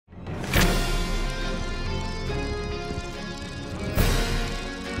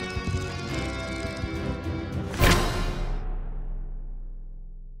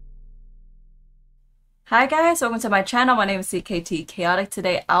Hi guys, welcome to my channel. My name is CKT Chaotic.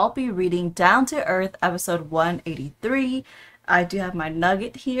 Today I'll be reading Down to Earth episode 183. I do have my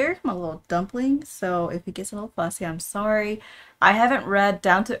nugget here, my little dumpling, so if it gets a little fussy, I'm sorry. I haven't read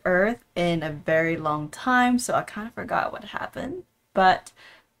Down to Earth in a very long time, so I kind of forgot what happened, but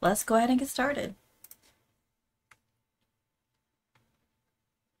let's go ahead and get started.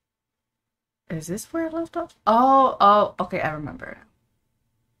 Is this where I left off? Oh, okay, I remember.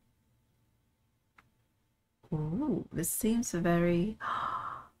 Ooh, this seems very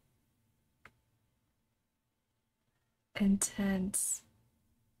intense.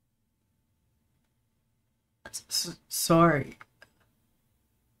 Sorry.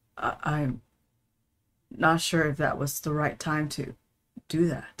 I'm not sure if that was the right time to do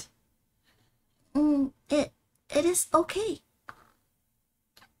that. It is okay.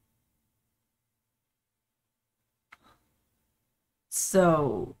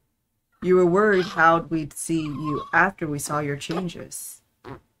 So, you were worried how we'd see you after we saw your changes.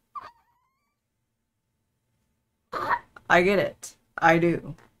 I get it. I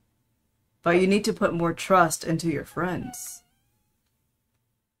do. But you need to put more trust into your friends.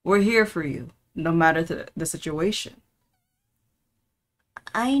 We're here for you, no matter the situation.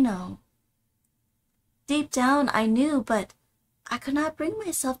 I know. Deep down, I knew, but I could not bring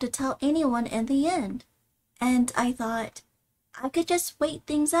myself to tell anyone in the end. And I thought I could just wait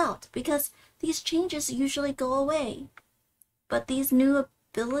things out because these changes usually go away. But these new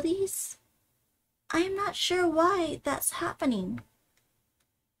abilities, I am not sure why that's happening.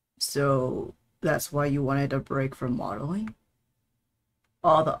 So, that's why you wanted a break from modeling?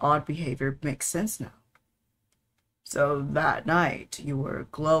 All the odd behavior makes sense now. So that night, you were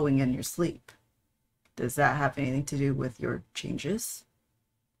glowing in your sleep. Does that have anything to do with your changes?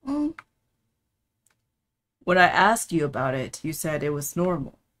 When I asked you about it, you said it was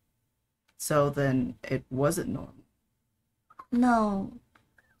normal. So then it wasn't normal. No.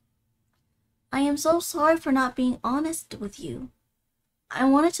 I am so sorry for not being honest with you. I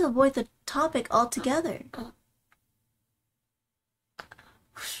wanted to avoid the topic altogether.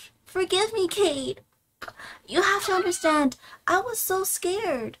 Forgive me, Kade. You have to understand, I was so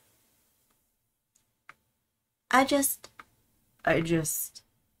scared. I just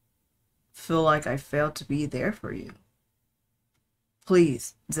feel like I failed to be there for you.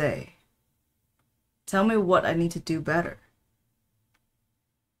 Please, Zay. Tell me what I need to do better.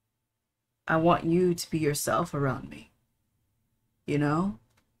 I want you to be yourself around me. You know?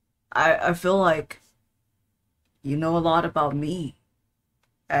 I feel like you know a lot about me,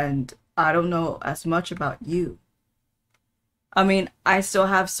 and I don't know as much about you. I mean, I still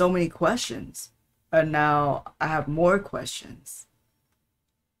have so many questions, and now I have more questions.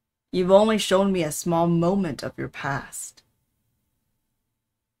 You've only shown me a small moment of your past.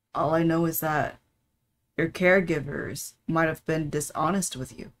 All I know is that your caregivers might have been dishonest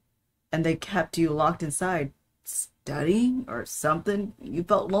with you, and they kept you locked inside, studying or something. You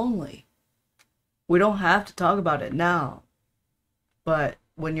felt lonely. We don't have to talk about it now, but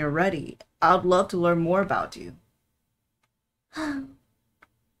when you're ready, I'd love to learn more about you. The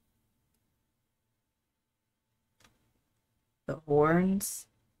horns?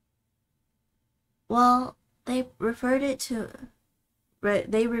 Well, they referred to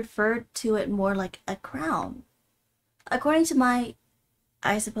it more like a crown. According to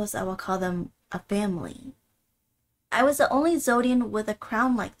I suppose I will call them a family. I was the only Zodian with a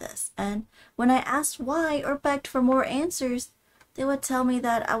crown like this, and when I asked why or begged for more answers, they would tell me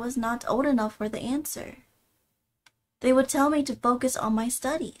that I was not old enough for the answer. They would tell me to focus on my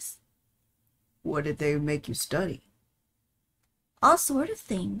studies. What did they make you study? All sort of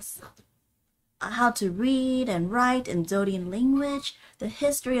things. How to read and write in Zodian language, the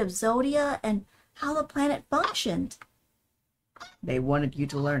history of Zodia, and how the planet functioned. They wanted you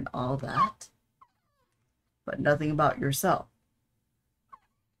to learn all that, but nothing about yourself.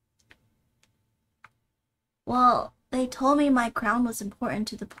 Well, they told me my crown was important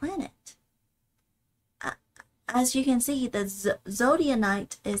to the planet. As you can see, the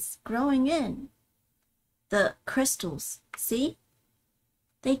Zodianite is growing in. The crystals, see?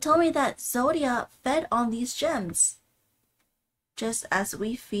 They told me that Zodia fed on these gems, just as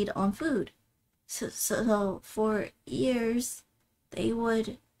we feed on food. So for years, they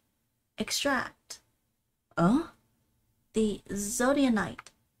would extract the Zodianite.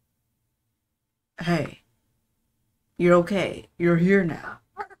 Hey, you're okay. You're here now.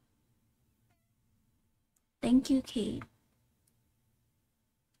 Thank you, Kade.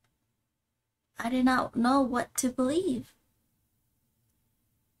 I did not know what to believe.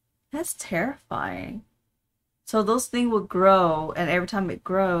 That's terrifying. So those things will grow, and every time it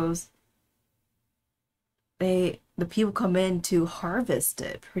grows, the people come in to harvest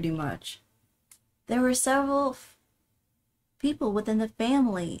it, pretty much. There were several people within the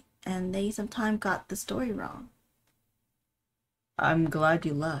family, and they sometimes got the story wrong. I'm glad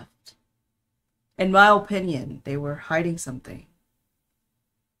you left. In my opinion, they were hiding something.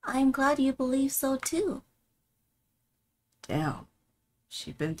 I'm glad you believe so too. Damn,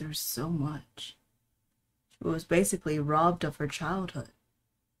 she'd been through so much. She was basically robbed of her childhood.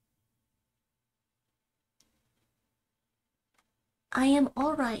 I am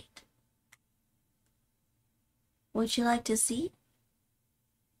all right. Would you like to see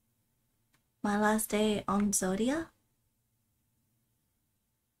my last day on Zodia?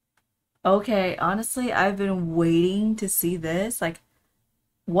 Okay, honestly, I've been waiting to see this. Like,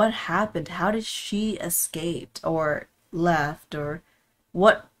 what happened? How did she escaped or left or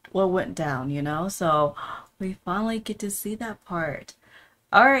what went down, you know? So we finally get to see that part.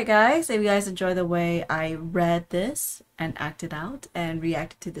 Alright guys, if you guys enjoy the way I read this and acted out and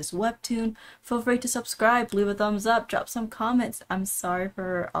reacted to this webtoon, feel free to subscribe, leave a thumbs up, drop some comments. I'm sorry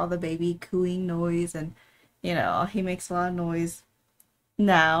for all the baby cooing noise and you know, he makes a lot of noise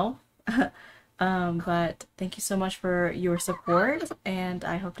now. But thank you so much for your support and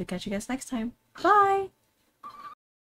I hope to catch you guys next time. Bye!